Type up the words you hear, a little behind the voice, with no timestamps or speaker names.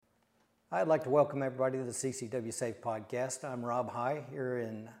I'd like to welcome everybody to the CCW Safe podcast. I'm Rob High here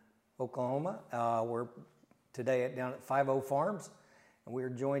in Oklahoma. We're today down at 50 Farms, and we're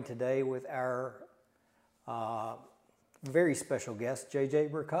joined today with our very special guest,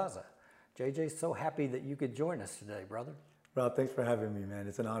 JJ Racaza. JJ, so happy that you could join us today, brother. Rob, thanks for having me, man.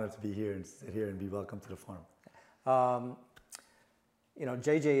 It's an honor to be here and sit here and be welcome to the farm.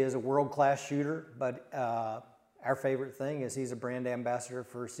 JJ is a world-class shooter, but our favorite thing is he's a brand ambassador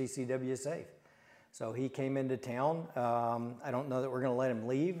for CCW Safe. So he came into town. I don't know that we're going to let him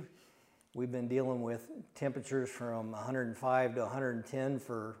leave. We've been dealing with temperatures from 105 to 110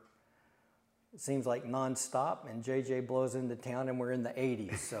 for, it seems like nonstop, and JJ blows into town and we're in the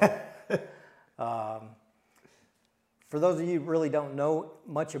 80s. So for those of you who really don't know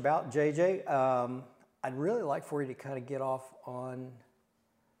much about JJ, I'd really like for you to kind of get off on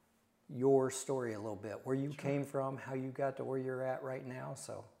your story a little bit, where you came from, how you got to where you're at right now.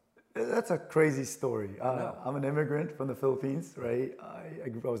 So that's a crazy story. I'm an immigrant from the Philippines, right?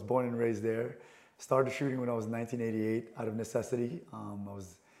 I was born and raised there. Started shooting when I was 1988 out of necessity.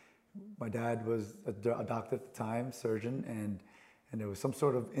 My dad was a doctor at the time, surgeon, and there was some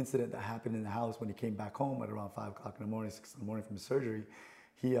sort of incident that happened in the house when he came back home at around 5 o'clock in the morning, 6 in the morning from his surgery.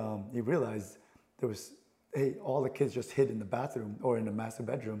 He realized there was, all the kids just hid in the bathroom or in the master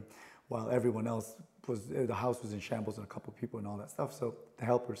bedroom, while everyone else the house was in shambles and a couple of people and all that stuff. So the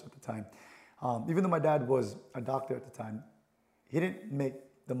helpers at the time, even though my dad was a doctor at the time, he didn't make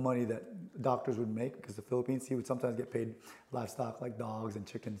the money that doctors would make, because the Philippines, he would sometimes get paid livestock like dogs and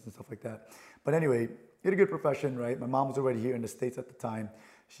chickens and stuff like that. But anyway, he had a good profession, right? My mom was already here in the States at the time.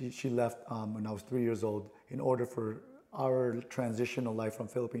 She left when I was 3 years old in order for our transitional life from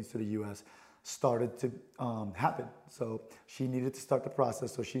Philippines to the US started to happen. So she needed to start the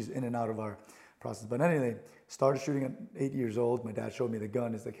process, so she's in and out of our process. But anyway, started shooting at 8 years old. My dad showed me the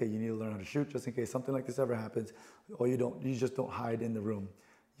gun. It's like, hey, you need to learn how to shoot just in case something like this ever happens, or you just don't hide in the room.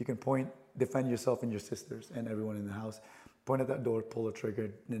 You can point, defend yourself and your sisters and everyone in the house. Point at that door, pull the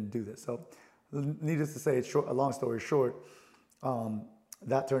trigger, and do this. So needless to say, a long story short,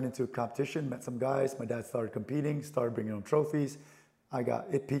 that turned into a competition, met some guys. My dad started competing, started bringing home trophies.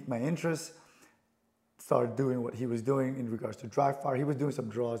 It piqued my interest. Started doing what he was doing in regards to dry fire. He was doing some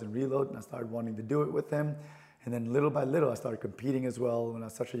draws and reload, and I started wanting to do it with him. And then little by little, I started competing as well when I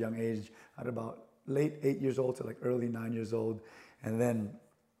was such a young age, at about late 8 years old to like early 9 years old. And then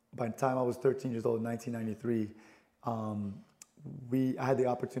by the time I was 13 years old in 1993, I had the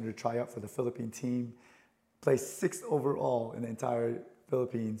opportunity to try out for the Philippine team, placed 6th overall in the entire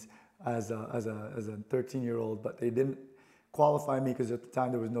Philippines as a 13-year-old, but they didn't qualify me because at the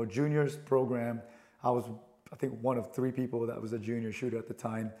time there was no juniors program. I was, I think, one of 3 people that was a junior shooter at the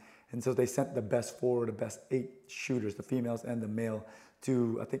time. And so they sent the best 4 or the best 8 shooters, the females and the male,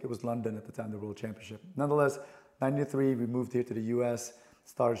 to, I think it was London at the time, the World Championship. Nonetheless, 93, we moved here to the US,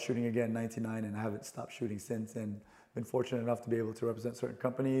 started shooting again in 99, and I haven't stopped shooting since. And been fortunate enough to be able to represent certain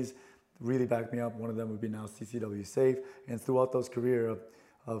companies, really back me up. One of them would be now CCW Safe. And throughout those career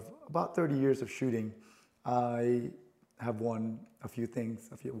of about 30 years of shooting, I have won a few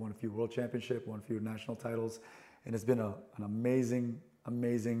things. Won a few world championships, won a few national titles, and it's been an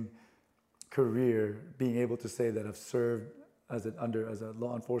amazing career, being able to say that I've served as a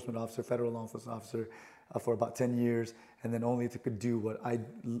law enforcement officer, federal law enforcement officer, for about 10 years, and then only to do what I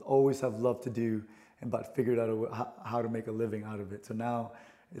always have loved to do, but figured out how to make a living out of it. So now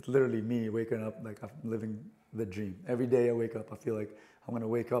it's literally me waking up like I'm living the dream. Every day I wake up, I feel like I'm gonna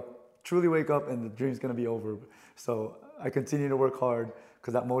truly wake up, and the dream's gonna be over. So I continue to work hard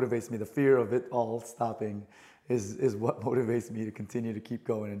because that motivates me. The fear of it all stopping is what motivates me to continue to keep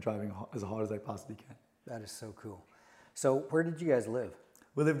going and driving as hard as I possibly can. That is so cool. So where did you guys live?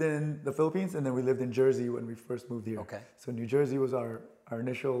 We lived in the Philippines, and then we lived in Jersey when we first moved here. Okay. So New Jersey was our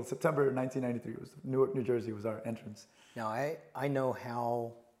initial, September 1993, Newark, New Jersey was our entrance. Now, I know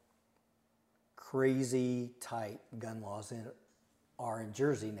how crazy tight gun laws are in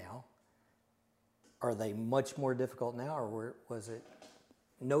Jersey now. Are they much more difficult now, or was it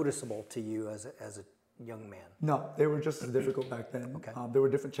noticeable to you as a young man? No, they were just as difficult back then. Okay. There were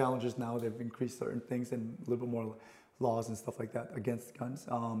different challenges now. They've increased certain things and a little bit more laws and stuff like that against guns.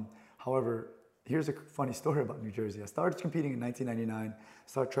 However, here's a funny story about New Jersey. I started competing in 1999,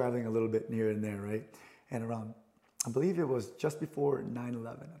 started traveling a little bit here and there, right? And around, I believe it was just before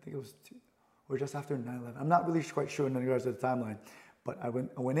 9/11. I think it was, or just after 9/11. I'm not really quite sure in regards to the timeline. But I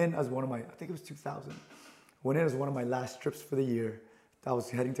went in as one of my, I think it was 2000. I went in as one of my last trips for the year. I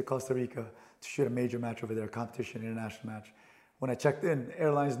was heading to Costa Rica to shoot a major match over there, a competition, international match. When I checked in,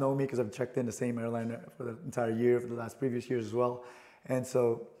 airlines know me because I've checked in the same airline for the entire year, for the last previous years as well. And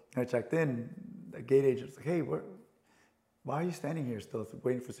so And I checked in, the gate agent was like, hey, why are you standing here still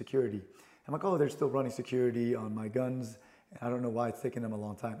waiting for security? I'm like, oh, they're still running security on my guns. And I don't know why it's taking them a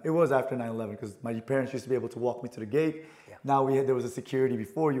long time. It was after 9/11 because my parents used to be able to walk me to the gate. Yeah. Now there was a security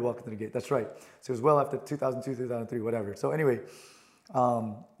before you walk into the gate. That's right. So it was well after 2002, 2003, whatever. So anyway,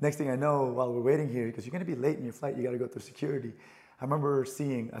 next thing I know, while we're waiting here, because you're going to be late in your flight, you got to go through security. I remember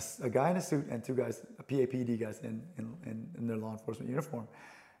seeing a guy in a suit and two guys, PAPD guys in their law enforcement uniform.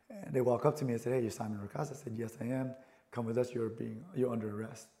 And they walk up to me and said, hey, you're Simon Rocasa. I said, yes, I am. Come with us. You're under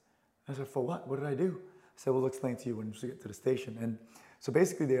arrest. I said, for what? What did I do? I said, we'll explain to you when we get to the station. And so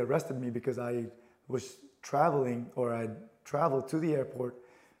basically they arrested me because I was traveling, or I'd traveled to the airport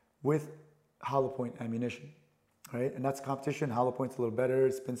with hollow point ammunition, right? And that's competition. Hollow point's a little better,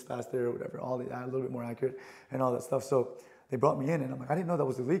 it spins faster, whatever, a little bit more accurate and all that stuff. So they brought me in and I'm like, I didn't know that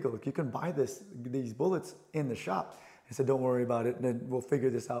was illegal. Like, you can buy these bullets in the shop. I said, don't worry about it. And then we'll figure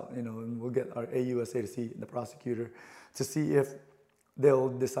this out, and we'll get our AUSA to see the prosecutor to see if they'll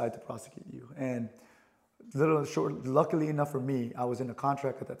decide to prosecute you. And luckily enough for me, I was in a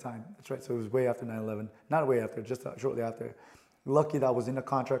contract at that time. That's right. So it was way after 9/11, not way after, just shortly after. Lucky that I was in a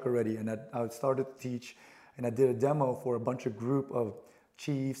contract already, and I started to teach, and I did a demo for a bunch of group of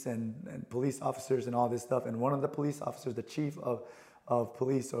chiefs and police officers and all this stuff. And one of the police officers, the chief of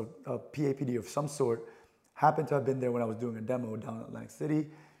police or PAPD of some sort, happened to have been there when I was doing a demo down in Atlantic City.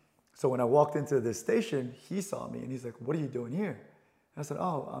 So when I walked into the station, he saw me and he's like, what are you doing here? And I said,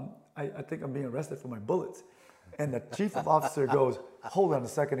 I think I'm being arrested for my bullets. And the chief of officer goes, hold on a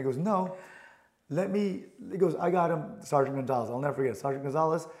second. He goes, no, he goes, I got him, Sergeant Gonzalez. I'll never forget. Sergeant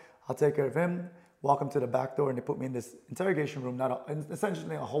Gonzalez, I'll take care of him. Walk him to the back door, and they put me in this interrogation room,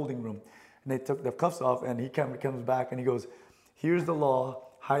 essentially a holding room. And they took the cuffs off, and he comes back and he goes, here's the law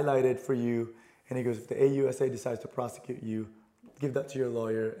highlighted for you. And he goes, if the AUSA decides to prosecute you, give that to your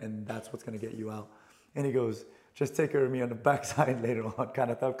lawyer, and that's what's going to get you out. And he goes, just take care of me on the backside later on,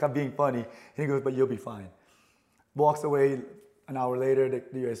 kind of thought, being funny. And he goes, but you'll be fine. Walks away. An hour later,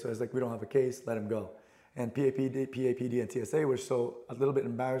 the USO is like, we don't have a case, let him go. And PAPD and TSA were a little bit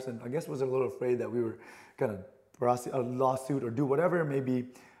embarrassed, and I guess was a little afraid that we were going to prosecute a lawsuit or do whatever it may be.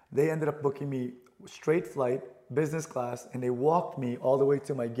 They ended up booking me straight flight, business class, and they walked me all the way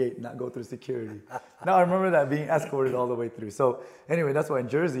to my gate, not go through security. Now I remember that, being escorted all the way through. So anyway, that's why in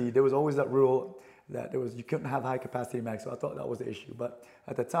Jersey, there was always that rule that you couldn't have high capacity mags. So I thought that was the issue. But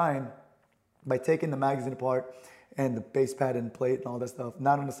at the time, by taking the magazine apart and the base pad and plate and all that stuff,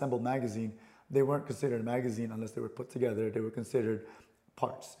 not an assembled magazine, they weren't considered a magazine unless they were put together. They were considered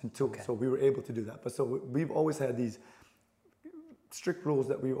parts and tools. Okay. So we were able to do that. But so we've always had these strict rules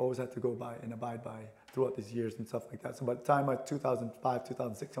that we always had to go by and abide by throughout these years and stuff like that. So by the time 2005,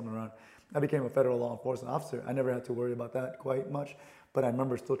 2006 coming around, I became a federal law enforcement officer. I never had to worry about that quite much, but I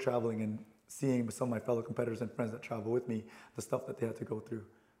remember still traveling and seeing some of my fellow competitors and friends that travel with me, the stuff that they had to go through.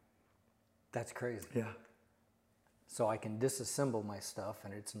 That's crazy. Yeah. So I can disassemble my stuff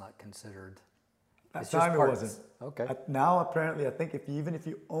and it's not considered. At the time it wasn't. Okay. Now apparently, I think even if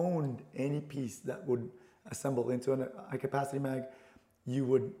you owned any piece that would assemble into a high capacity mag, you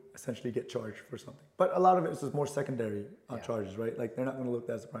would essentially get charged for something. But a lot of it is just more secondary charges, right? Like, they're not going to look at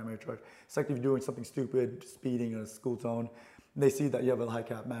that as a primary charge. It's like if you're doing something stupid, speeding in a school zone, and they see that you have a high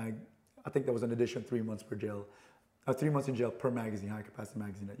cap mag. I think there was an addition 3 months per jail, 3 months in jail per magazine, high capacity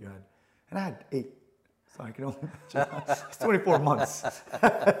magazine that you had. And I had 8, so I can only it's 24 months.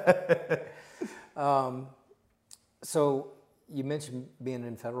 So you mentioned being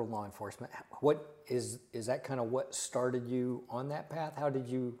in federal law enforcement. What is that kind of what started you on that path? How did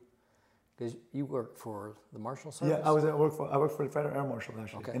you? Because you worked for the Marshal Service. Yeah, I worked for the Federal Air Marshal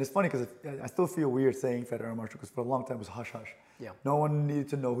actually. Okay. And it's funny because I still feel weird saying Federal Air Marshal because for a long time it was hush hush. Yeah. No one needed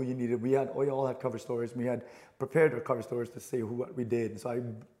to know who you needed. We all had cover stories. We had prepared our cover stories to say what we did. And so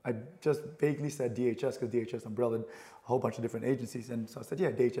I just vaguely said DHS because DHS umbrellaed a whole bunch of different agencies. And so I said, yeah,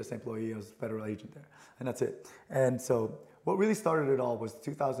 DHS employee. I was a federal agent there. And that's it. And so what really started it all was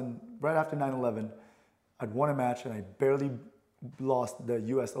 2000, right after 9/11, I'd won a match and I barely lost the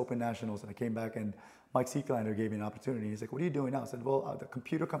U.S. Open Nationals. And I came back and Mike Seeklander gave me an opportunity. He's like, what are you doing now? I said, well, the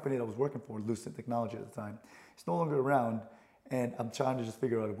computer company that I was working for, Lucent Technology at the time, it's no longer around. And I'm trying to just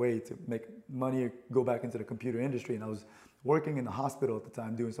figure out a way to make money, go back into the computer industry. And I was working in the hospital at the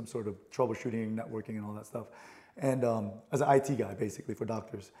time, doing some sort of troubleshooting, networking, and all that stuff. And as an IT guy, basically, for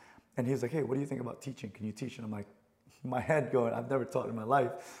doctors. And he was like, hey, what do you think about teaching? Can you teach? And I'm like, my head going, I've never taught in my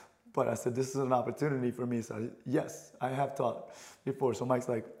life. But I said, this is an opportunity for me. So yes, I have taught before. So Mike's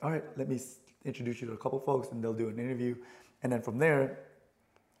like, all right, let me introduce you to a couple folks and they'll do an interview. And then from there,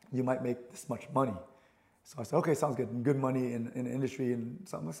 you might make this much money. So I said, okay, sounds good. Good money in the industry and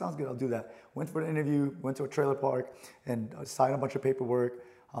something sounds good. I'll do that. Went for the interview, went to a trailer park and signed a bunch of paperwork.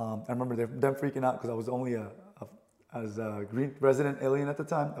 I remember them freaking out because I was only a green resident alien at the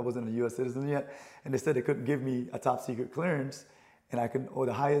time. I wasn't a U.S. citizen yet. And they said they couldn't give me a top secret clearance. And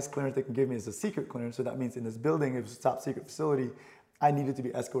the highest clearance they can give me is a secret clearance. So that means in this building, it was a top secret facility, I needed to be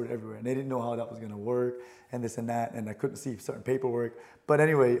escorted everywhere. And they didn't know how that was going to work and this and that. And I couldn't see certain paperwork. But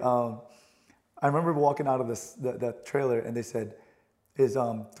anyway, I remember walking out of that trailer and they said, is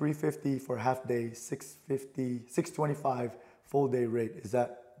 $350 for a half day, $650, $625 full day rate. Is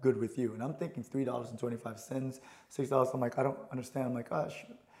that good with you? And I'm thinking $3.25, $6. I'm like, I don't understand. I'm like, gosh.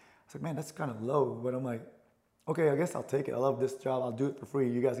 I was like, man, that's kind of low. But I'm like, okay, I guess I'll take it. I love this job. I'll do it for free.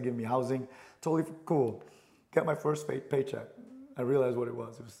 You guys are giving me housing. Totally cool. Got my first paycheck. I realized what it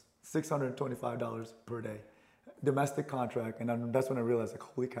was. It was $625 per day. Domestic contract, and that's when I realized, like,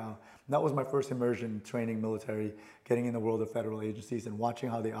 holy cow. And that was my first immersion training military, getting in the world of federal agencies and watching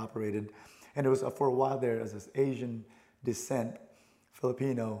how they operated. And it was for a while there, as this Asian descent,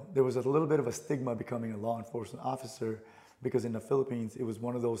 Filipino, there was a little bit of a stigma becoming a law enforcement officer, because in the Philippines, it was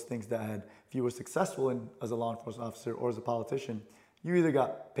one of those things that had, if you were successful as a law enforcement officer or as a politician, you either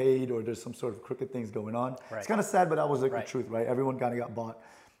got paid or there's some sort of crooked things going on. Right. It's kind of sad, but that was like the truth, right? Everyone kind of got bought.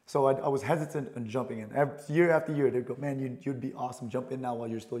 So I was hesitant on jumping in. Year after year, they'd go, man, you'd be awesome. Jump in now while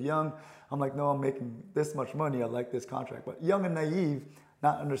you're still young. I'm like, no, I'm making this much money. I like this contract. But young and naive,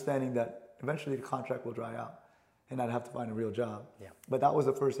 not understanding that eventually the contract will dry out and I'd have to find a real job. Yeah. But that was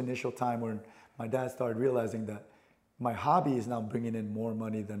the first initial time when my dad started realizing that my hobby is now bringing in more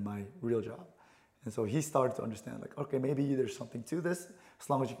money than my real job. And so he started to understand, like, okay, maybe there's something to this as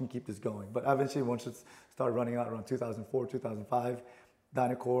long as you can keep this going. But eventually, once it started running out around 2004, 2005,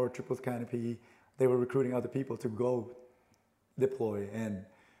 Dynacorp, Triples Canopy, they were recruiting other people to go deploy. And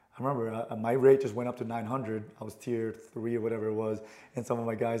I remember my rate just went up to 900. I was tier 3 or whatever it was. And some of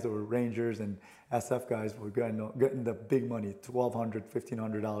my guys that were Rangers and SF guys were getting the big money, $1,200,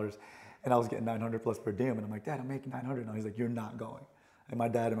 $1,500. And I was getting 900 plus per diem. And I'm like, Dad, I'm making 900 now. He's like, you're not going. And my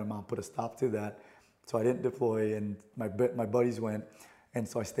dad and my mom put a stop to that. So I didn't deploy, and my buddies went. And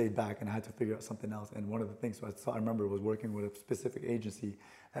so I stayed back and I had to figure out something else. And one of the things I remember was working with a specific agency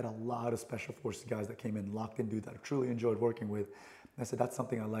that had a lot of special forces guys that came in, locked in dudes that I truly enjoyed working with. And I said, that's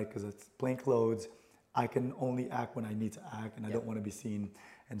something I like because it's plain clothes. I can only act when I need to act, and I don't want to be seen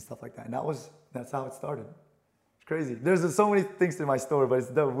and stuff like that. And that's how it started. It's crazy. There's so many things to my story, but it's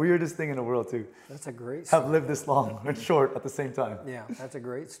the weirdest thing in the world too. That's a great story. Have lived this long and short at the same time. Yeah, that's a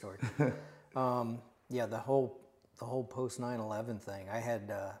great story. The whole post 9/11 thing. I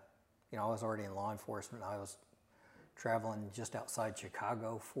had, I was already in law enforcement. I was traveling just outside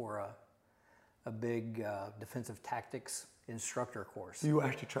Chicago for a big defensive tactics instructor course. You were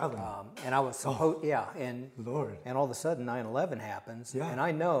actually traveling. And I was supposed, and Lord. And all of a sudden 9/11 happens, and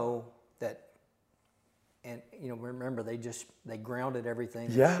I know that. And remember, they grounded everything.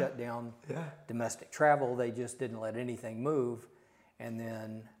 They shut down domestic travel. They just didn't let anything move. And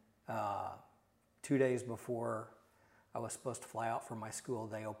then 2 days before I was supposed to fly out from my school,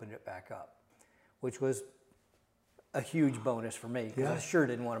 they opened it back up, which was a huge bonus for me because I sure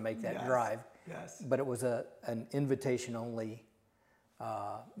didn't want to make that drive. Yes. But it was an invitation only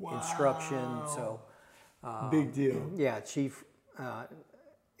instruction. So big deal. Yeah, Chief.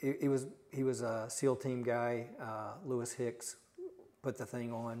 He was a SEAL team guy. Lewis Hicks put the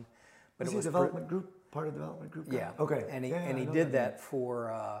thing on. But was he development group? Part of the development group? Yeah. Okay. And he did that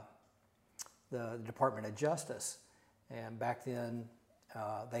for the Department of Justice. And back then,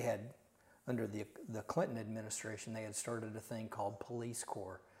 they had, under the Clinton administration, they had started a thing called Police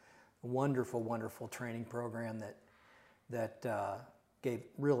Corps. A wonderful, wonderful training program that gave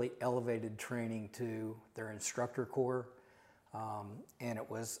really elevated training to their instructor corps. And it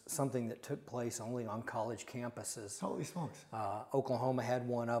was something that took place only on college campuses. Holy smokes. Oklahoma had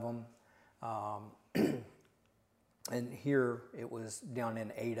one of them. And here it was down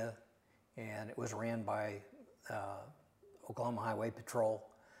in Ada, and it was ran by Oklahoma Highway Patrol.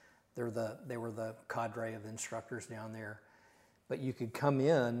 They were the cadre of instructors down there. But you could come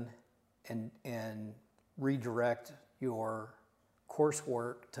in and redirect your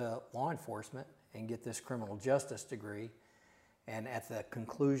coursework to law enforcement and get this criminal justice degree. And at the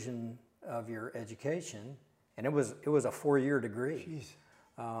conclusion of your education, and it was a 4-year degree.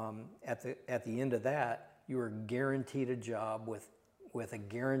 At the end of that, you were guaranteed a job with a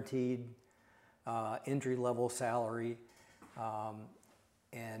guaranteed entry level salary,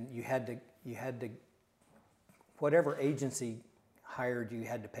 and you had to whatever agency hired you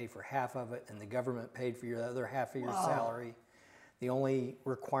had to pay for half of it, and the government paid for your other half of your salary. The only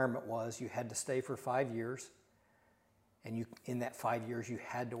requirement was you had to stay for 5 years, and in that 5 years you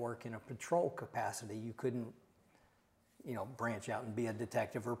had to work in a patrol capacity. You couldn't, branch out and be a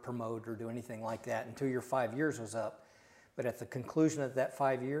detective or promote or do anything like that until your 5 years was up. But at the conclusion of that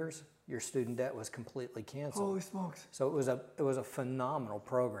 5 years, your student debt was completely canceled. Holy smokes. So it was a phenomenal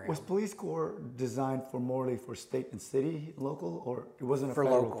program. Was Police Corps designed for state and city, local, or it wasn't a For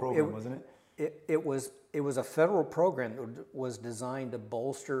federal local. program, wasn't it? It was a federal program that was designed to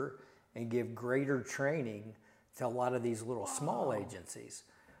bolster and give greater training to a lot of these little small agencies.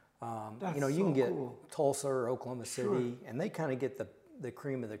 That's you so can get cool. Tulsa or Oklahoma City, Sure. and they kind of get the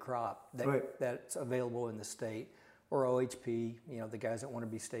cream of the crop Right. that's available in the state, or OHP, the guys that want to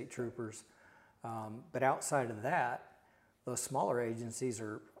be state troopers. But outside of that, those smaller agencies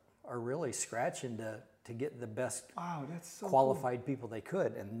are really scratching to get the best Wow, that's so qualified people they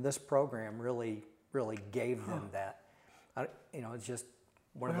could, and this program really gave them that. It's just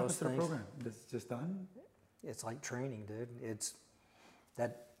one What of those happens to the things. program? It's just done? It's like training, dude. It's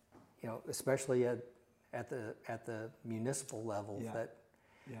that, especially at the municipal level, Yeah. that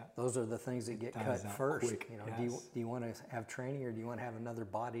Yeah. those are the things that get Dies cut out first. quick, Do yes. you want to have training, or do you want to have another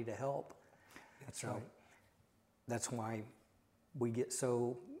body to help? That's So right. that's why we get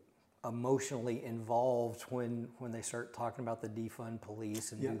so emotionally involved when they start talking about the defund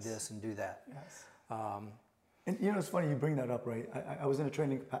police and Yes. do this and do that. Yes. And it's funny you bring that up, right? I was in a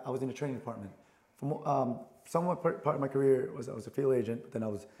training department. Somewhat part of my career was I was a field agent, but then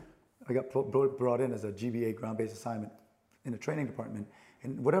I got brought in as a GBA, ground-based assignment, in a training department.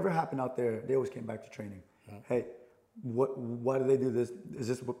 And whatever happened out there, they always came back to training. Mm-hmm. Hey, why do they do this? Is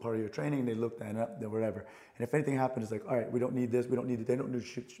this what part of your training? They looked that up, whatever. And if anything happened, it's like, all right, we don't need this, we don't need it. They don't need to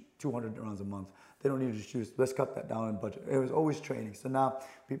shoot 200 rounds a month. They don't need to shoot, let's cut that down in budget. It was always training. So now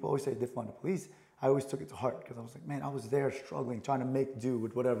people always say defund the police. I always took it to heart because I was like, man, I was there struggling, trying to make do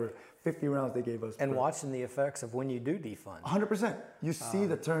with whatever 50 rounds they gave us. And watching the effects of when you do defund. 100%. You see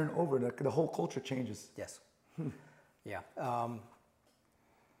the turnover, the whole culture changes. Yes. Yeah.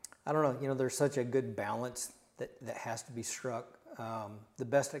 I don't know. There's such a good balance that has to be struck. The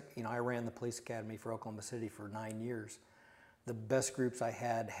best, I ran the police academy for Oklahoma City for 9 years. The best groups I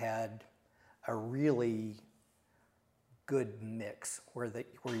had a really good mix where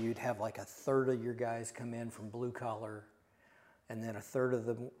you'd have like a third of your guys come in from blue collar, and then a third of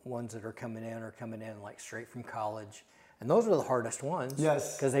the ones that are coming in like straight from college. And those are the hardest ones.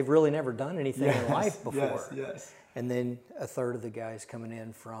 Yes. Because they've really never done anything in life before. Yes. And then a third of the guys coming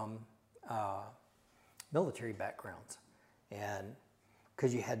in from military backgrounds. And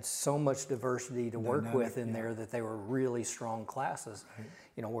because you had so much diversity to work with in there that they were really strong classes. Right.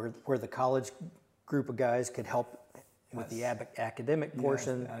 Where the college group of guys could help with the academic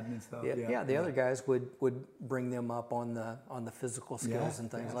portion. The admin stuff. The other guys would bring them up on the physical skills and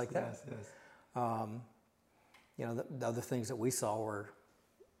things like that. The other things that we saw were,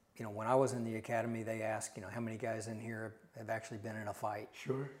 when I was in the academy, they asked, how many guys in here have actually been in a fight?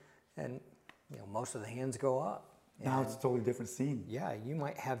 Sure. And, most of the hands go up. Now it's a totally different scene. Yeah, you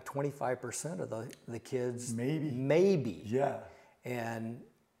might have 25% of the kids. Maybe. Yeah.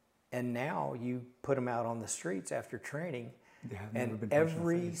 And now you put them out on the streets after training, and been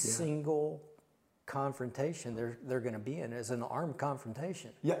every single confrontation they're going to be in is an armed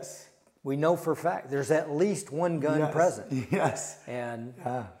confrontation. Yes. We know for a fact there's at least one gun present. Yes. And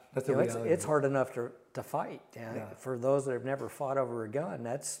that's a reality. it's hard enough to fight. And for those that have never fought over a gun,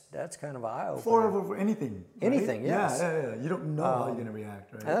 that's kind of an eye opener. Fought over anything. Right? Anything, yes. Yeah. You don't know how you're going to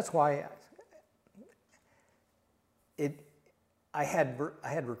react, right? And that's why I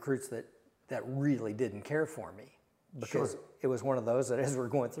had recruits that really didn't care for me, because it was one of those that as we're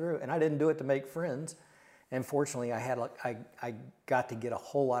going through, and I didn't do it to make friends. And fortunately, I got to get a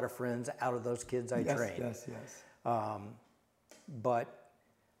whole lot of friends out of those kids I trained. Yes. But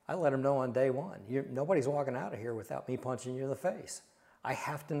I let them know on day one, nobody's walking out of here without me punching you in the face. I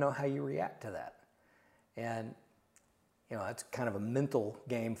have to know how you react to that. And, it's kind of a mental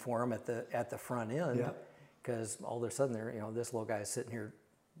game for them at the front end, because all of a sudden, this little guy's sitting here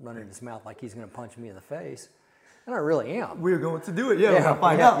running his mouth like he's going to punch me in the face. And I really am. We're going to do it. We're going to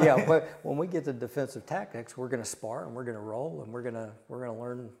find out. Yeah, but when we get to defensive tactics, we're going to spar and we're going to roll and we're going to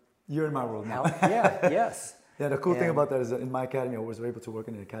learn. You're in my world now. Yes. Yeah, the cool thing about that is that in my academy, I was able to work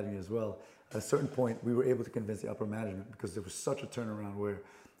in the academy as well. At a certain point, we were able to convince the upper management, because there was such a turnaround where,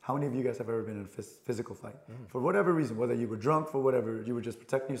 how many of you guys have ever been in a physical fight? For whatever reason, whether you were drunk, for whatever, you were just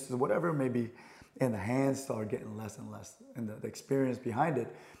protecting yourself, whatever it may be, and the hands started getting less and less. And the experience behind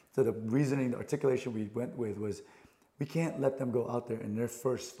it, so the reasoning, the articulation we went with was, we can't let them go out there and their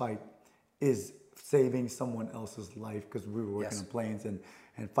first fight is saving someone else's life because we were working Yes. on planes and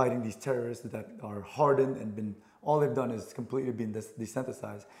fighting these terrorists that are hardened and been all they've done is completely been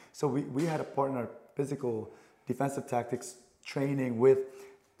desensitized. So we had a part in our physical defensive tactics training with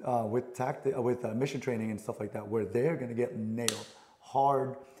mission training and stuff like that, where they're going to get nailed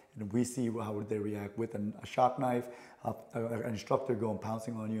hard, and we see how would they react with a shock knife, an instructor going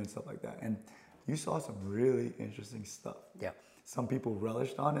pouncing on you and stuff like that. And you saw some really interesting stuff. Yeah. Some people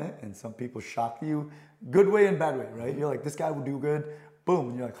relished on it, and some people shocked you, good way and bad way, right? You're like, this guy will do good, boom,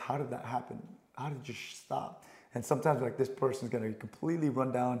 and you're like, how did that happen? How did you stop? And sometimes like this person's gonna completely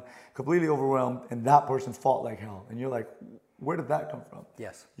run down, completely overwhelmed, and that person fought like hell. And you're like, where did that come from?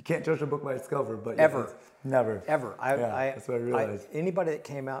 Yes. You can't judge a book by its cover, but Ever. Never. Ever. That's what I realized. Anybody that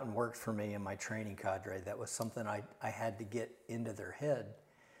came out and worked for me in my training cadre, that was something I had to get into their head,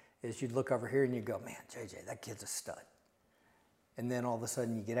 is you'd look over here and you go, man, JJ, that kid's a stud. And then all of a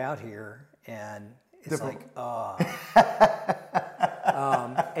sudden you get out here and it's Different.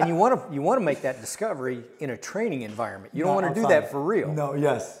 and you want to make that discovery in a training environment. You don't want to do outside. that for real. No,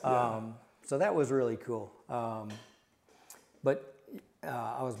 yes. So that was really cool. But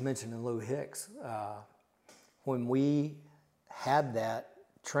I was mentioning Lou Hicks. When we had that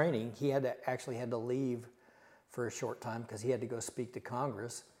training, he actually had to leave for a short time because he had to go speak to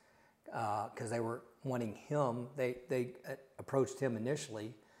Congress because they were wanting him. They approached him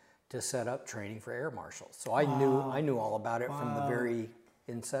initially to set up training for air marshals. So I knew all about it from the very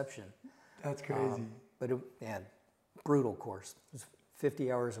inception. That's crazy. But man, brutal course. It was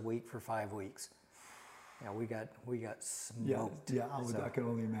 50 hours a week for 5 weeks. Yeah, we got smoked. Yeah, I can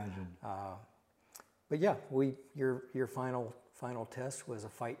only imagine. But yeah, your final test was a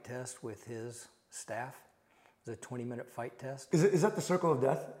fight test with his staff. It was a 20-minute fight test. Is that the circle of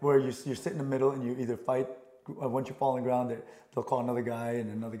death where you sit in the middle and you either fight, once you fall on the ground, they'll call another guy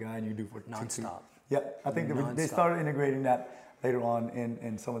and you do for Nonstop. Yeah, I think they started integrating that later on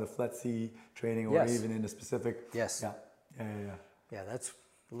in some of the FLETC training or Yes. even in the specific. Yes. Yeah. Yeah, that's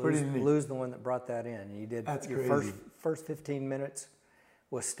Pretty neat. Lou's the one that brought that in. You did That's your crazy. first 15 minutes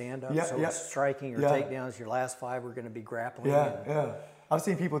was stand up, Yeah, so it yeah. was striking or Yeah. takedowns. Your last 5 were going to be grappling. Yeah. I've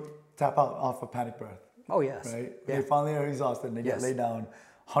seen people tap out off of panic breath. Oh yes. Right? Yeah. They finally are exhausted and they get Yes. laid down.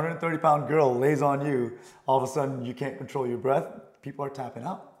 130-pound girl lays on you. All of a sudden, you can't control your breath. People are tapping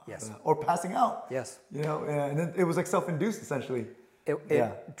out. Yes. Or passing out. Yes. And then it was like self-induced essentially. It truly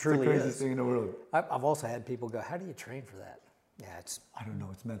it's the craziest is. thing in the world. I've also had people go, "How do you train for that?" Yeah, I don't know.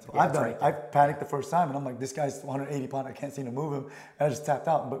 It's mental. Yeah, I've it's done right it. there. I panicked the first time, and I'm like, this guy's 180 pounds. I can't seem to move him. And I just tapped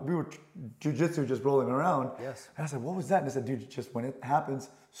out. But we were jujitsu just rolling around. Yes. And I said, what was that? And they said, dude, just when it happens,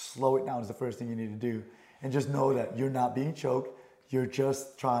 slow it down is the first thing you need to do. And just know that you're not being choked. You're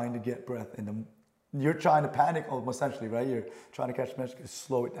just trying to get breath. You're trying to panic almost essentially, right? You're trying to catch the message.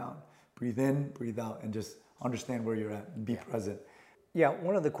 Slow it down. Breathe in, breathe out, and just understand where you're at and be present. Yeah,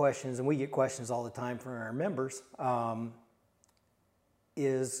 one of the questions, and we get questions all the time from our members,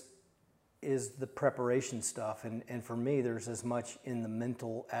 is the preparation stuff. And for me, there's as much in the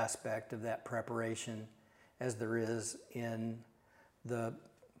mental aspect of that preparation as there is in the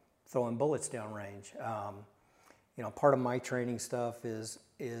throwing bullets downrange. Part of my training stuff is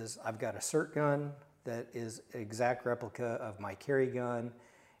I've got a CERT gun that is an exact replica of my carry gun,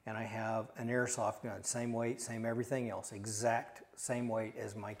 and I have an airsoft gun, same weight, same everything else, exact same weight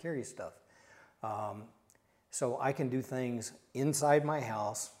as my carry stuff. So I can do things inside my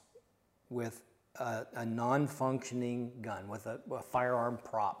house with a non-functioning gun, with a firearm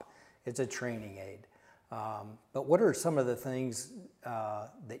prop. It's a training aid. But what are some of the things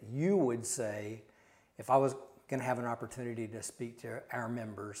that you would say, if I was going to have an opportunity to speak to our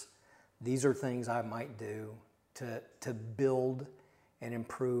members, these are things I might do to build and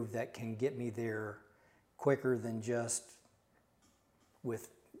improve that can get me there quicker than just with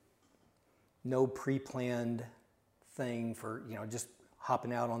no pre-planned thing for, just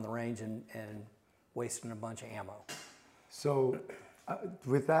hopping out on the range and wasting a bunch of ammo. So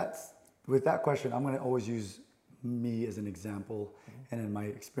with that question, I'm going to always use me as an example and in my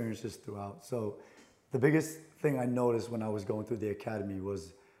experiences throughout. So the biggest thing I noticed when I was going through the academy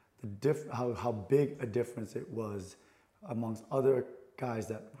was how big a difference it was amongst other guys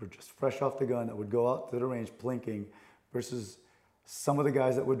that were just fresh off the gun, that would go out to the range plinking, versus some of the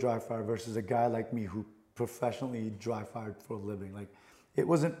guys that would dry fire versus a guy like me who professionally dry fired for a living. Like, it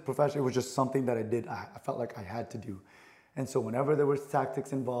wasn't professional, it was just something that I did. I felt like I had to do. And so whenever there was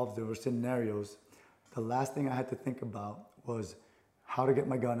tactics involved, there were scenarios, the last thing I had to think about was how to get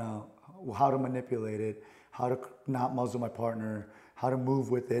my gun out, how to manipulate it, how to not muzzle my partner, how to move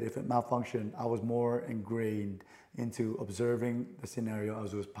with it if it malfunctioned. I was more ingrained into observing the scenario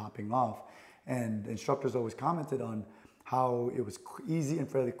as it was popping off. And instructors always commented on how it was easy and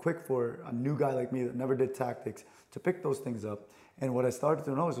fairly quick for a new guy like me that never did tactics to pick those things up. And what I started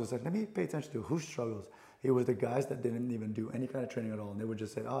to notice was like, let me pay attention to who struggles. It was the guys that didn't even do any kind of training at all. And they would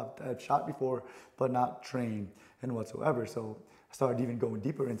just say, oh, I've shot before, but not trained and whatsoever. So I started even going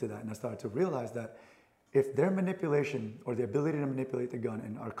deeper into that. And I started to realize that if their manipulation or the ability to manipulate the gun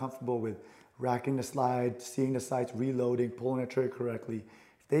and are comfortable with racking the slide, seeing the sights, reloading, pulling the trigger correctly,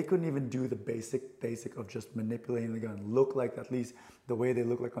 if they couldn't even do the basic of just manipulating the gun, look like at least the way they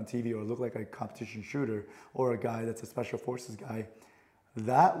look like on TV or look like a competition shooter or a guy that's a special forces guy,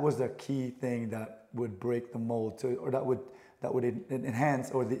 that was the key thing that would break the mold to, or that would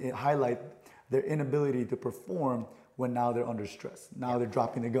enhance or highlight their inability to perform when now they're under stress. Now they're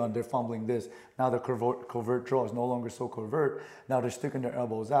dropping the gun, they're fumbling this. Now their covert draw is no longer so covert. Now they're sticking their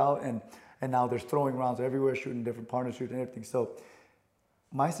elbows out and now they're throwing rounds everywhere, shooting different partners, shooting everything. So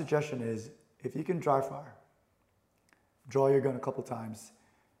my suggestion is if you can dry fire, draw your gun a couple times,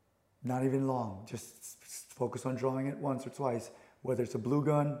 not even long, just focus on drawing it once or twice, whether it's a blue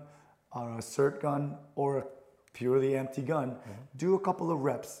gun or a cert gun or a purely empty gun, do a couple of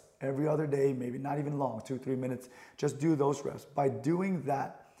reps every other day, maybe not even long, 2-3 minutes, just do those reps. By doing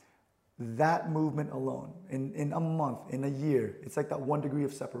that movement alone, in a month, in a year, it's like that 1 degree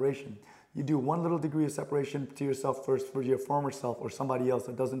of separation. You do 1 little degree of separation to yourself first for your former self or somebody else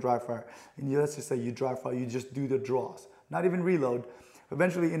that doesn't dry fire. And let's just say you dry fire, you just do the draws, not even reload.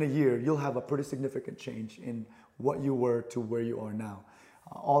 Eventually in a year, you'll have a pretty significant change in what you were to where you are now.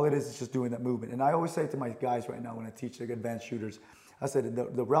 All it is just doing that movement. And I always say to my guys right now when I teach like advanced shooters, I said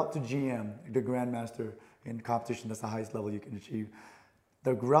the route to GM, the Grandmaster in competition, that's the highest level you can achieve.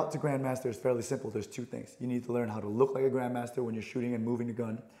 The route to Grandmaster is fairly simple. There's 2 things. You need to learn how to look like a Grandmaster when you're shooting and moving the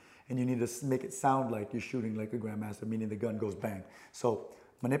gun. And you need to make it sound like you're shooting like a Grandmaster, meaning the gun goes bang. So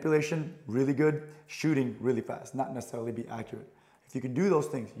manipulation, really good. Shooting, really fast, not necessarily be accurate. If you can do those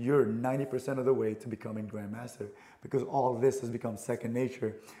things, you're 90% of the way to becoming Grandmaster because all of this has become second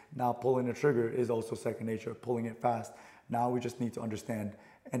nature. Now pulling the trigger is also second nature, pulling it fast. Now we just need to understand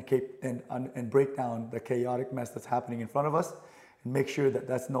and break down the chaotic mess that's happening in front of us and make sure that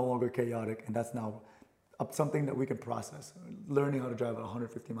that's no longer chaotic and that's now something that we can process. Learning how to drive at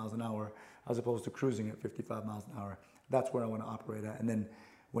 150 miles an hour as opposed to cruising at 55 miles an hour. That's where I want to operate at. And then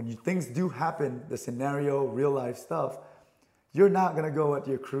when things do happen, the scenario, real life stuff, you're not going to go at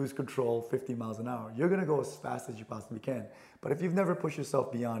your cruise control 50 miles an hour. You're going to go as fast as you possibly can. But if you've never pushed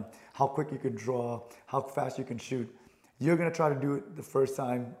yourself beyond how quick you can draw, how fast you can shoot, you're going to try to do it the first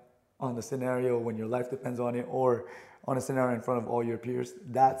time on the scenario when your life depends on it or on a scenario in front of all your peers.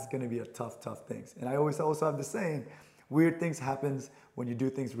 That's going to be a tough thing. And I always also have the saying, weird things happens when you do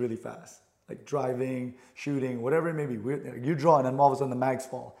things really fast. Like driving, shooting, whatever it may be. You draw and then all of a sudden the mags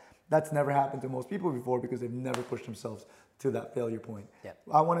fall. That's never happened to most people before because they've never pushed themselves to that failure point. Yep.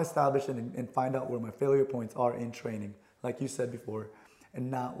 I want to establish and find out where my failure points are in training, like you said before, and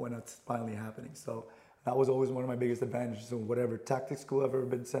not when it's finally happening. So that was always one of my biggest advantages. So whatever tactics school I've ever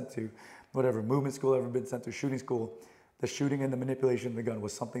been sent to, whatever movement school I've ever been sent to, shooting school, the shooting and the manipulation of the gun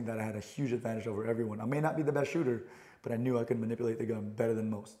was something that I had a huge advantage over everyone. I may not be the best shooter, but I knew I could manipulate the gun better than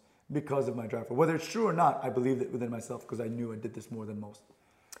most because of my drive. Whether it's true or not, I believed it within myself because I knew I did this more than most.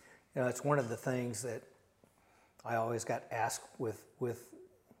 You know, it's one of the things that I always got asked with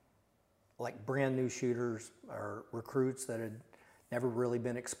like brand new shooters or recruits that had never really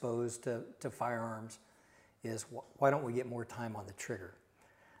been exposed to firearms is why don't we get more time on the trigger?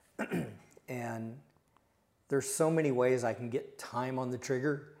 And there's so many ways I can get time on the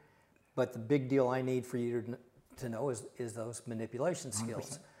trigger, but the big deal I need for you to know is those manipulation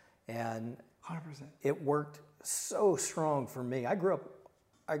skills. 100%. And 100%. It worked so strong for me. I grew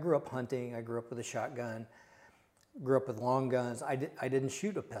up hunting. I grew up with a shotgun. Grew up with long guns. I didn't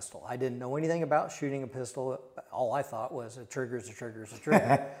shoot a pistol. I didn't know anything about shooting a pistol. All I thought was a trigger is a trigger is a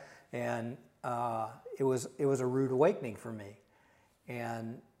trigger. And it was a rude awakening for me.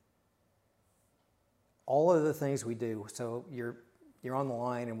 And all of the things we do, so you're on the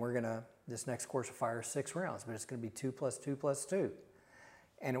line and this next course of fire is 6 rounds, but it's going to be 2 + 2 + 2.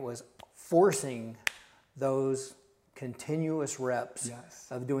 And it was forcing those continuous reps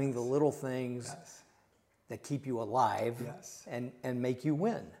of doing the little things that keep you alive and make you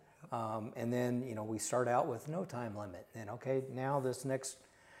win. And then, you know, we start out with no time limit. And okay, now this next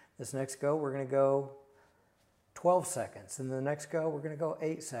go, we're going to go 12 seconds. And the next go, we're going to go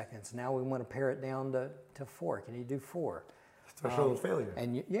 8 seconds. Now we want to pare it down to 4. Can you do 4? Threshold of failure.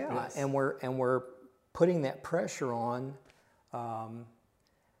 And and we're putting that pressure on.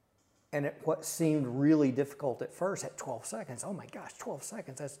 And what seemed really difficult at first at 12 seconds, oh my gosh, 12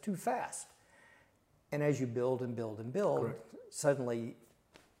 seconds, that's too fast. And as you build and build and build, Correct. suddenly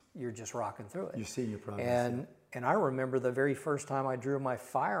you're just rocking through it. You see your progress. And I remember the very first time I drew my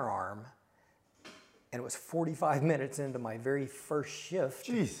firearm, and it was 45 minutes into my very first shift.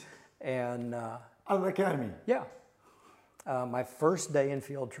 Jeez. And Out of the academy. yeah, my first day in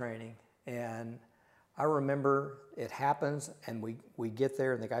field training, and I remember it happens, and we get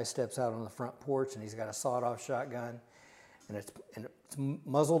there, and the guy steps out on the front porch, and he's got a sawed-off shotgun, and it's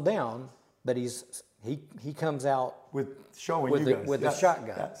muzzled down, but he comes out With showing with you the, guys. with Yes, the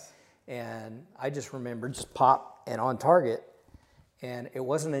shotgun, yes. and I just remember just pop and on target, and it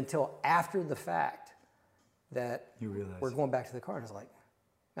wasn't until after the fact that You realize. we're going back to the car, and I was like,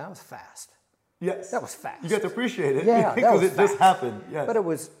 that was fast. Yes. That was fast. You get to appreciate it. Yeah, that because was it just fast. happened. Yes. But it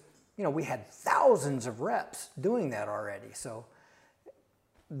was, we had thousands of reps doing that already. So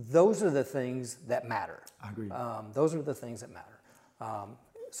those are the things that matter. I agree. Those are the things that matter.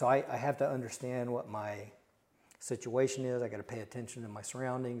 So I have to understand what my situation is. I got to pay attention to my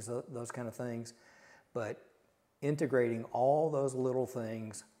surroundings, those kind of things. But integrating all those little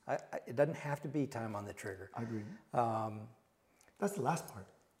things, it doesn't have to be time on the trigger. I agree. That's the last part.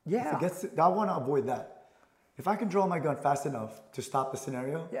 Yeah. I want to avoid that. If I can draw my gun fast enough to stop the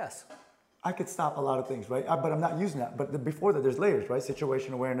scenario, Yes. I could stop a lot of things, right? But I'm not using that. But before that, there's layers, right?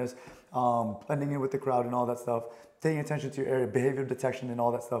 Situation awareness, blending in with the crowd and all that stuff, paying attention to your area, behavior detection and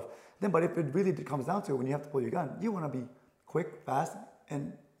all that stuff. But if it really comes down to it, when you have to pull your gun, you want to be quick, fast,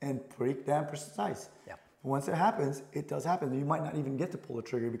 and pretty damn precise. Yeah. Once it happens, it does happen. You might not even get to pull the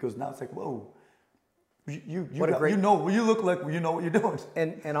trigger because now it's like, whoa. You look like you know what you're doing.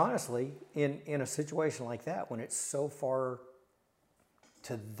 And honestly, in a situation like that, when it's so far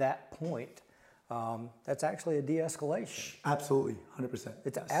to that point, that's actually a de-escalation. Absolutely, 100%.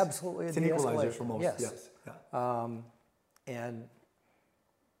 It's yes. absolutely a It's an equalizer de-escalation. for most. Yes. Yeah. And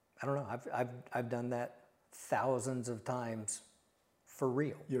I don't know, I've done that thousands of times for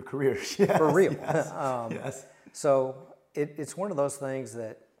real. Your career. Yes, For real. Yes. Yes. So it's one of those things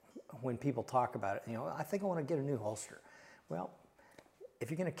that when people talk about it, I think I want to get a new holster. Well,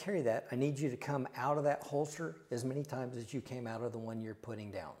 if you're going to carry that, I need you to come out of that holster as many times as you came out of the one you're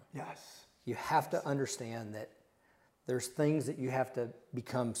putting down. Yes. You have to understand that there's things that you have to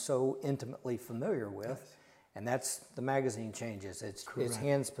become so intimately familiar with, Yes. and that's the magazine changes. It's Correct.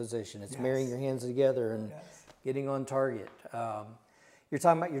 hands position. It's Yes. marrying your hands together and Yes. getting on target. You're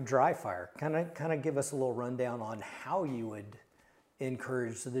talking about your dry fire. Kind of give us a little rundown on how you would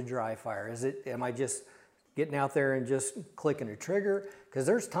encourage the dry fire. Am I just getting out there and just clicking a trigger? Because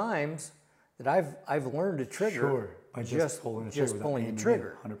there's times that I've learned to trigger Sure. By just pulling the trigger. just without pulling the aiming in.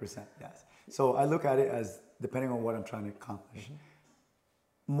 trigger. 100%. Yes. So I look at it as depending on what I'm trying to accomplish.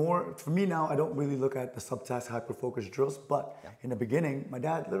 More for me now, I don't really look at the subtask hyper-focus drills, but in the beginning, my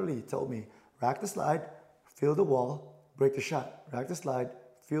dad literally told me, rack the slide, feel the wall, break the shot. Rack the slide,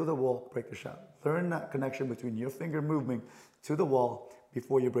 feel the wall, break the shot. Learn that connection between your finger movement to the wall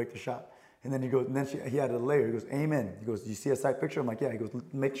before you break the shot. And then he goes, he added a layer. He goes, aim in. He goes, do you see a sight picture? I'm like, yeah. He goes,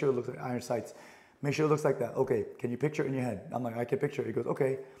 make sure it looks like iron sights. Make sure it looks like that. Okay, can you picture it in your head? I'm like, I can picture it. He goes,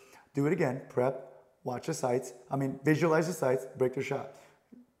 okay, do it again. Prep, watch the sights. Visualize the sights, break the shot.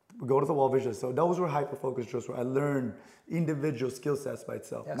 Go to the wall, visualize. So those were hyper-focus drills where I learned individual skill sets by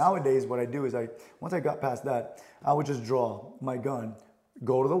itself. Yes. Nowadays, what I do is once I got past that, I would just draw my gun,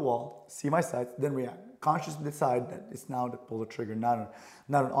 go to the wall, see my sights, then react. Consciously decide that it's now to pull the trigger, not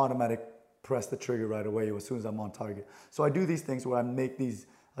an automatic press the trigger right away as soon as I'm on target. So I do these things where I make these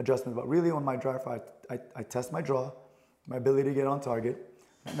adjustments, but really on my dry fire, I test my draw, my ability to get on target,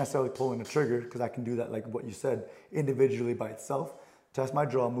 not necessarily pulling the trigger, because I can do that, like what you said, individually by itself. Test my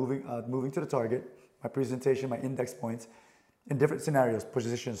draw, moving to the target, my presentation, my index points, in different scenarios,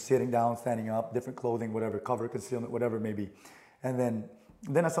 positions, sitting down, standing up, different clothing, whatever, cover, concealment, whatever it may be. And then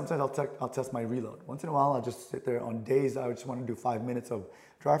sometimes I'll test my reload. Once in a while, I'll just sit there on days I just want to do 5 minutes of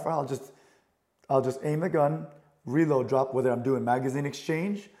dry fire. I'll just aim the gun, reload, drop, whether I'm doing magazine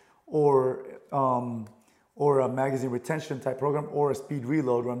exchange or a magazine retention type program, or a speed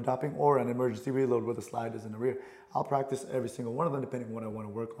reload where I'm dropping, or an emergency reload where the slide is in the rear. I'll practice every single one of them depending on what I want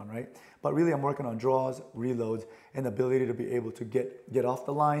to work on, right? But really I'm working on draws, reloads, and the ability to be able to get off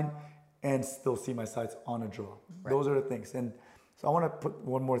the line and still see my sights on a draw. Right. Those are the things. And so I want to put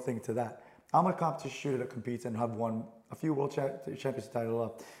one more thing to that. I'm a competition shooter that competes and have won a few world championship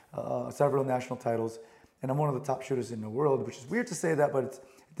titles, several national titles, and I'm one of the top shooters in the world, which is weird to say that, but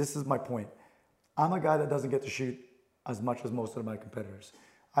this is my point. I'm a guy that doesn't get to shoot as much as most of my competitors.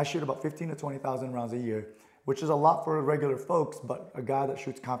 I shoot about 15 to 20,000 rounds a year, which is a lot for regular folks, but a guy that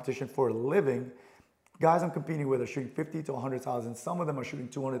shoots competition for a living, guys I'm competing with are shooting 50 to 100,000. Some of them are shooting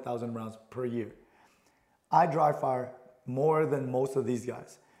 200,000 rounds per year. I dry fire more than most of these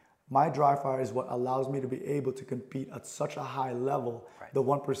guys. My dry fire is what allows me to be able to compete at such a high level, Right. the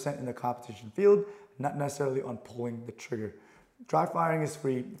 1% in the competition field, not necessarily on pulling the trigger. Dry firing is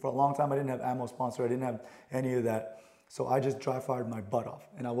free. For a long time, I didn't have ammo sponsor. I didn't have any of that. So I just dry fired my butt off.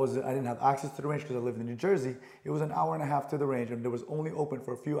 And I didn't have access to the range because I lived in New Jersey. It was an hour and a half to the range, and it was only open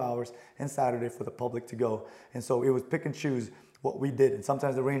for a few hours and Saturday for the public to go. And so it was pick and choose what we did. And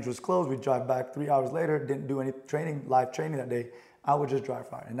sometimes the range was closed. We'd drive back 3 hours later, didn't do any live training that day. I would just dry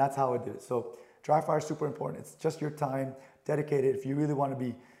fire. And that's how I did it. So dry fire is super important. It's just your time, dedicated. If you really want to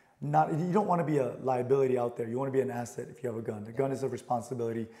be you don't want to be a liability out there. You want to be an asset if you have a gun. The gun is a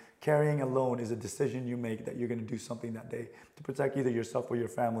responsibility. Carrying alone is a decision you make that you're going to do something that day to protect either yourself or your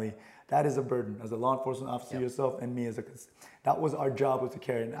family. That is a burden. As a law enforcement officer, yourself and me that was our job, was to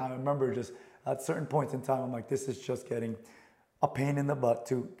carry. And I remember just at certain points in time, I'm like, this is just getting a pain in the butt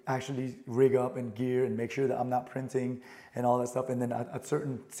to actually rig up and gear and make sure that I'm not printing and all that stuff. And then at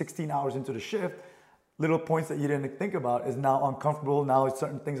certain 16 hours into the shift, little points that you didn't think about is now uncomfortable. Now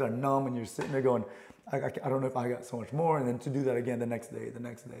certain things are numb and you're sitting there going, I don't know if I got so much more. And then to do that again the next day, the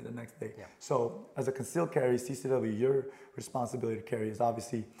next day, the next day. Yeah. So as a concealed carry, CCW, your responsibility to carry is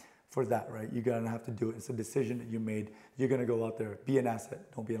obviously for that, right? You're gonna have to do it. It's a decision that you made. You're gonna go out there, be an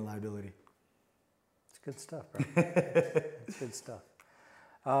asset, don't be a liability. It's good stuff, bro. It's good stuff.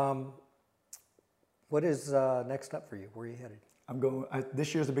 What is next up for you? Where are you headed?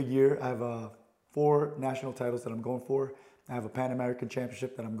 This year's a big year. I have 4 national titles that I'm going for. I have a Pan American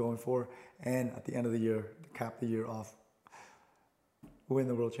Championship that I'm going for. And at the end of the year, to cap the year off, win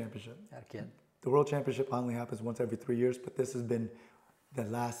the World Championship. That kid. The World Championship only happens once every 3 years, but this has been the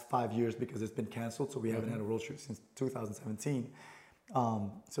last 5 years because it's been canceled. So we haven't had a World Shoot since 2017.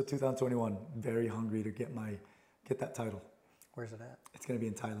 So 2021, very hungry to get that title. Where's it at? It's going to be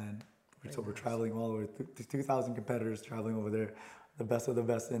in Thailand. So we're traveling all the way, 2,000 competitors traveling over there. The best of the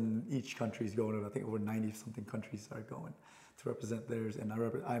best in each country is going. I think over 90-something countries are going to represent theirs. And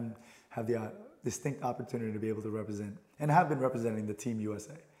I have the distinct opportunity to be able to represent, and have been representing the Team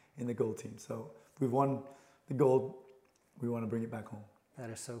USA in the gold team. So we've won the gold. We want to bring it back home.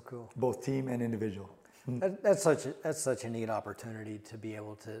 That is so cool. Both team and individual. That's such a neat opportunity to be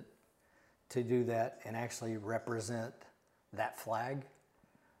able to do that and actually represent that flag.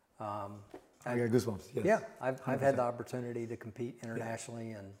 I got goosebumps. Yes. Yeah, I've had the opportunity to compete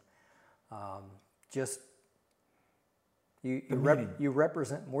internationally, and just you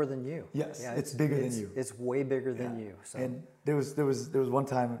represent more than you. Yes, yeah, it's bigger than you. It's way bigger than you. So. And there was one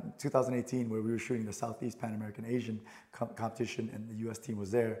time in 2018 where we were shooting the Southeast Pan American Asian competition, and the U.S. team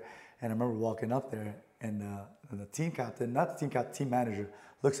was there. And I remember walking up there, and the team captain, not the team captain, team manager,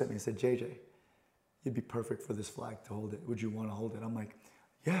 looks at me and said, "JJ, you'd be perfect for this flag to hold it. Would you want to hold it?" I'm like,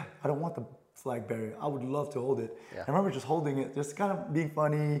 "Yeah, I don't want the flag barrier. I would love to hold it." Yeah. I remember just holding it, just kind of being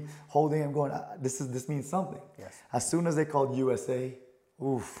funny, holding it, going, this means something. Yes. As soon as they called USA,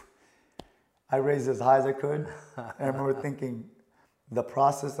 oof, I raised as high as I could. And I remember thinking, the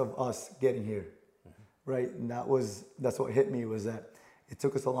process of us getting here, right? And that's what hit me, was that it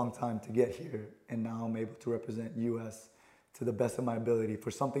took us a long time to get here, and now I'm able to represent US to the best of my ability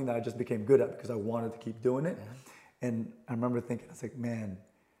for something that I just became good at because I wanted to keep doing it. And I remember thinking, I was like, man,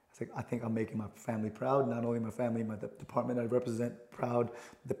 I think I'm making my family proud. Not only my family, my department I represent proud,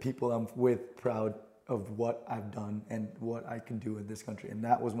 the people I'm with proud of what I've done and what I can do in this country. And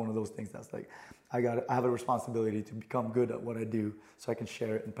that was one of those things that's like, I have a responsibility to become good at what I do so I can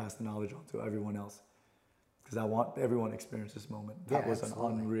share it and pass the knowledge on to everyone else. Because I want everyone to experience this moment. That was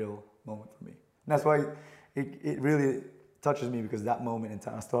absolutely an unreal moment for me. And that's why it really touches me, because that moment in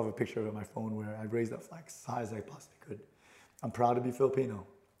time, I still have a picture of it on my phone where I raised that flag as high as I possibly could. I'm proud to be Filipino.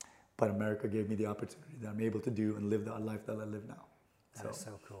 But America gave me the opportunity that I'm able to do and live the life that I live now. That is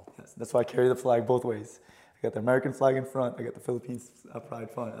so cool. Yes, that's why I carry the flag both ways. I got the American flag in front. I got the Philippines pride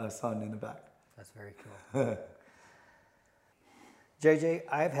sun in the back. That's very cool. JJ,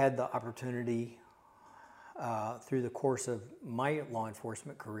 I've had the opportunity through the course of my law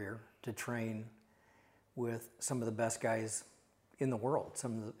enforcement career to train with some of the best guys in the world,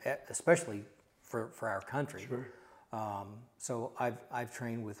 especially for our country. Sure. So I've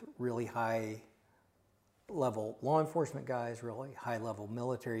trained with really high level law enforcement guys, really high level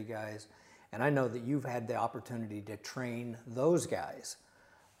military guys, and I know that you've had the opportunity to train those guys.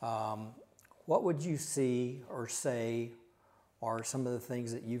 What would you see or say are some of the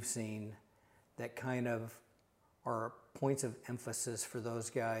things that you've seen that kind of are points of emphasis for those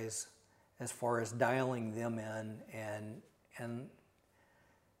guys as far as dialing them in and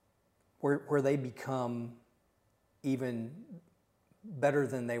where they become even better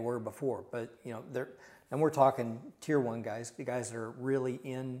than they were before. But and we're talking tier 1 guys, the guys that are really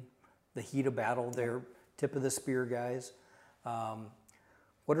in the heat of battle. They're tip of the spear guys.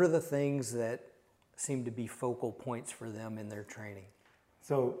 What are the things that seem to be focal points for them in their training?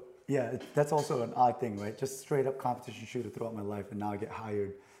 So yeah, that's also an odd thing, right? Just straight up competition shooter throughout my life, and now I get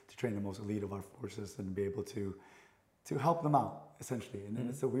hired to train the most elite of our forces and be able to help them out, essentially. And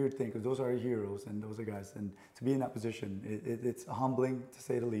it's a weird thing because those are our heroes and those are guys. And to be in that position, it's humbling to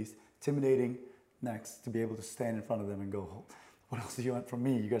say the least, intimidating next, to be able to stand in front of them and go, oh, what else do you want from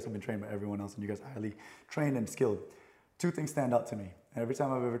me? You guys have been trained by everyone else and you guys are highly trained and skilled. Two things stand out to me. And every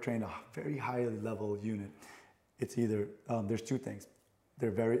time I've ever trained a very highly level unit, it's either, there's two things.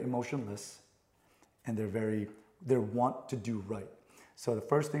 They're very emotionless and they want to do right. So the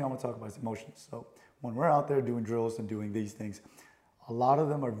first thing I want to talk about is emotions. So when we're out there doing drills and doing these things, a lot of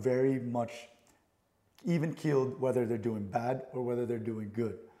them are very much even-keeled, whether they're doing bad or whether they're doing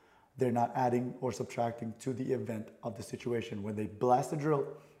good. They're not adding or subtracting to the event of the situation. When they blast a drill,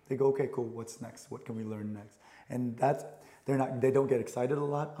 they go, okay, cool, what's next? What can we learn next? And they don't get excited a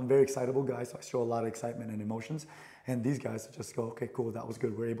lot. I'm a very excitable guy, so I show a lot of excitement and emotions. And these guys just go, okay, cool, that was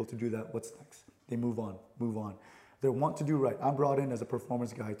good. We're able to do that. What's next? They move on. They want to do right. I'm brought in as a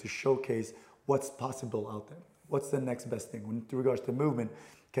performance guy to showcase what's possible out there. What's the next best thing? With regards to movement,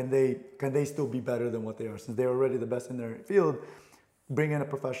 can they still be better than what they are? Since they're already the best in their field, bring in a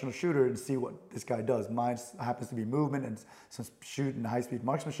professional shooter and see what this guy does. Mine happens to be movement and some shoot and high-speed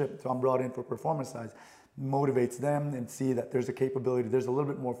marksmanship, so I'm brought in for performance sides. Motivates them and see that there's a capability, there's a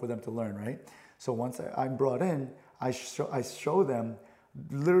little bit more for them to learn, right? So once I'm brought in, I show them,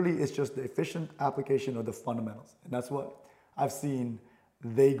 literally it's just the efficient application of the fundamentals. And that's what I've seen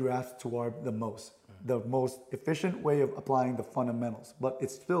they grasp toward the most efficient way of applying the fundamentals, but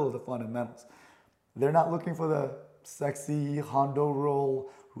it's still the fundamentals. They're not looking for the sexy Hondo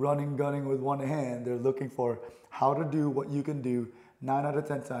roll, running, gunning with one hand. They're looking for how to do what you can do 9 out of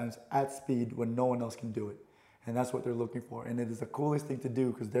 10 times at speed when no one else can do it. And that's what they're looking for. And it is the coolest thing to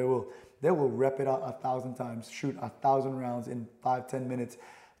do because they will rep it out 1,000 times, shoot 1,000 rounds in 5-10 minutes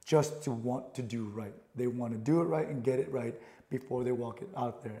just to want to do right. They want to do it right and get it right before they walk it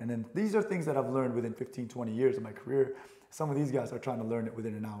out there. And then these are things that I've learned within 15, 20 years of my career. Some of these guys are trying to learn it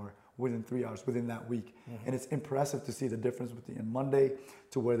within an hour, within 3 hours, within that week. Mm-hmm. And it's impressive to see the difference between Monday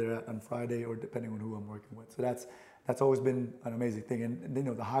to where they're at on Friday, or depending on who I'm working with. So that's always been an amazing thing. And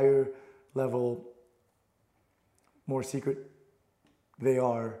the higher level, more secret they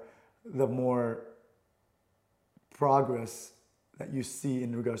are, the more progress that you see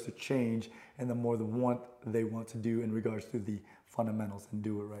in regards to change, and the more they want to do in regards to the fundamentals and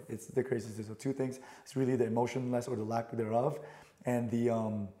do it right. It's the craziest thing. So two things: it's really the emotionless or the lack thereof, and the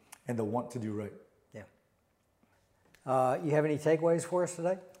want to do right. Yeah. You have any takeaways for us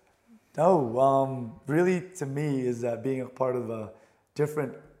today? No. Really, to me, is that being a part of a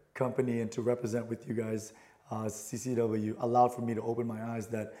different company and to represent with you guys, CCW, allowed for me to open my eyes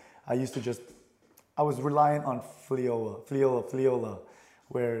that I was reliant on Fliola,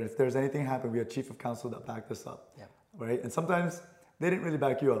 where if there's anything happened, we had chief of council that backed us up, yeah. Right? And sometimes they didn't really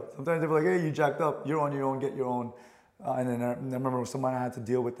back you up. Sometimes they were like, hey, you jacked up, you're on your own, get your own. And then I remember someone had to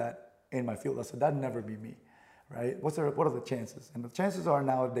deal with that in my field. I said, that'd never be me, right? What are the chances? And the chances are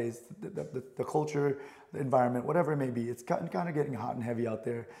nowadays, the culture, the environment, whatever it may be, it's kind of getting hot and heavy out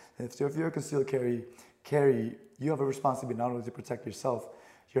there. And so if you're a concealed carry, you have a responsibility not only to protect yourself,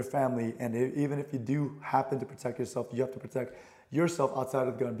 your family, and even if you do happen to protect yourself, you have to protect yourself outside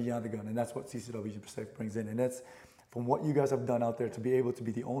of the gun, beyond the gun, and that's what CCW brings in. And that's from what you guys have done out there to be able to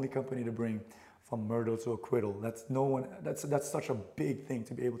be the only company to bring from murder to acquittal. That's such a big thing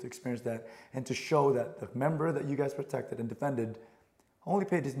to be able to experience that and to show that the member that you guys protected and defended only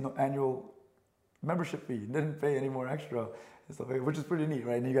paid his annual membership fee, didn't pay any more extra, and stuff, which is pretty neat,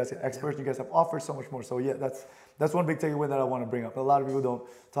 right? And you guys are experts, you guys have offered so much more. So yeah, that's one big takeaway that I want to bring up. A lot of people don't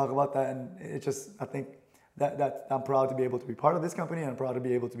talk about that, and it's just, I think that I'm proud to be able to be part of this company, and I'm proud to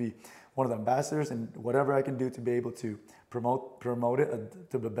be able to be one of the ambassadors, and whatever I can do to be able to promote it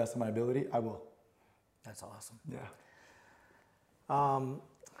to the best of my ability, I will. That's awesome. Yeah. I'd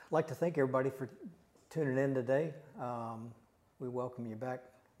like to thank everybody for tuning in today. We welcome you back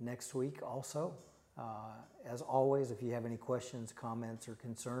next week also. As always, if you have any questions, comments, or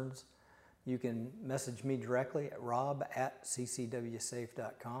concerns, you can message me directly at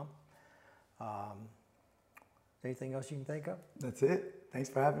rob@ccwsafe.com. Anything else you can think of? That's it. Thanks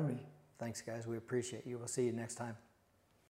for having me. Thanks, guys. We appreciate you. We'll see you next time.